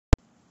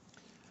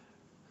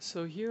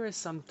So here are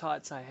some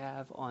thoughts I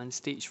have on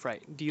stage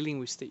fright, dealing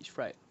with stage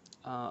fright.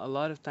 A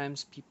lot of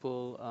times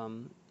people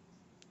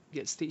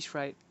get stage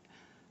fright,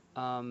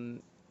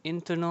 um,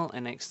 internal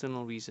and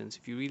external reasons.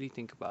 If you really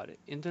think about it,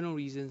 internal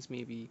reasons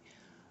maybe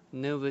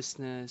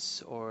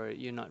nervousness, or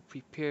you're not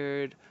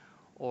prepared,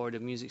 or the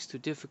music's too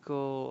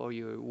difficult, or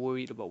you're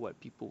worried about what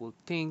people will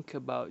think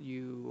about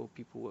you, or what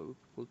people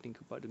think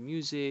about the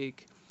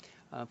music.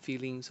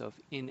 Feelings of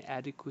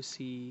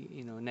inadequacy,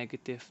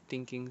 negative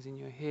thinkings in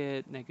your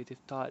head, negative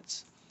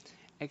thoughts.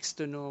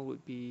 External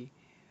would be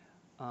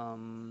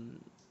um,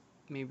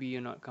 maybe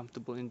you're not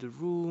comfortable in the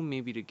room,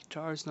 maybe the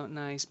guitar is not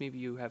nice, maybe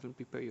you haven't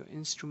prepared your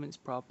instruments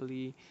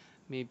properly,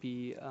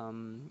 maybe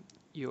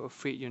you're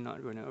afraid you're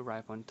not going to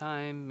arrive on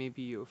time,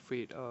 maybe you're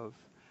afraid of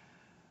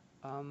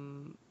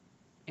um,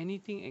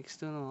 anything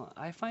external.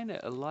 I find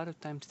that a lot of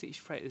times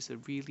stage fright is a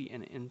really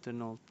an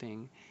internal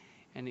thing,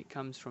 and it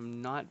comes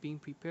from not being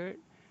prepared,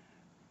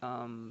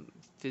 um,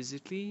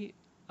 physically,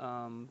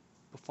 um,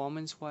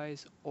 performance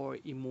wise, or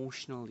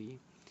emotionally.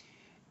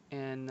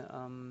 And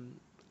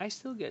I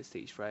still get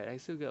stage fright. I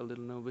still get a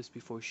little nervous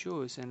before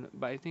shows, and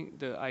but I think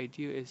the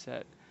idea is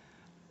that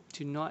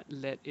to not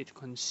let it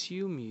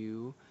consume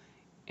you.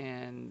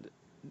 And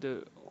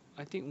the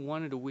I think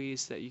one of the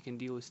ways that you can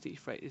deal with stage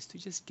fright is to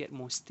just get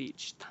more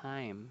stage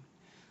time.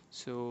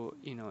 So,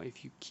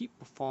 if you keep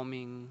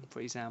performing, for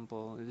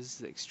example, this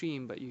is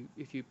extreme, but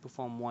if you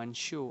perform one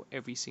show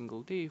every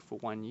single day for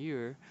 1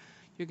 year,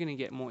 you're going to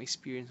get more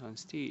experience on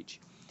stage.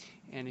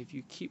 And if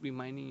you keep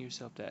reminding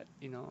yourself that,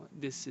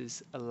 this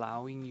is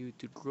allowing you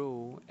to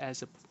grow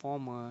as a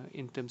performer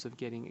in terms of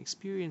getting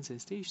experience and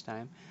stage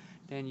time,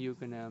 then you're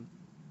going to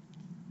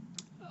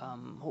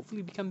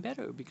hopefully become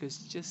better, because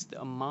just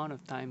the amount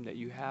of time that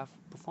you have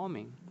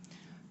performing.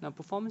 Now,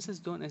 performances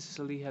don't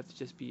necessarily have to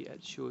just be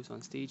at shows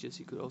on stages.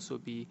 It could also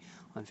be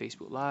on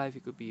Facebook Live.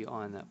 It could be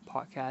on a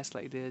podcast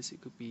like this.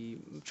 It could be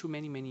through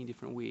many, many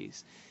different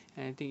ways.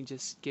 And I think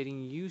just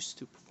getting used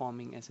to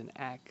performing as an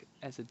act,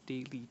 as a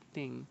daily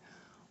thing,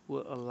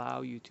 will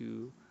allow you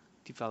to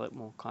develop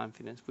more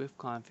confidence. With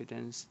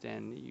confidence,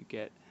 then you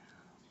get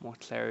more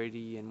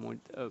clarity and more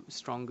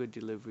stronger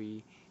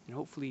delivery, and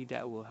hopefully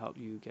that will help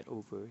you get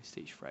over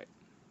stage fright.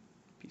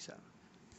 Peace out.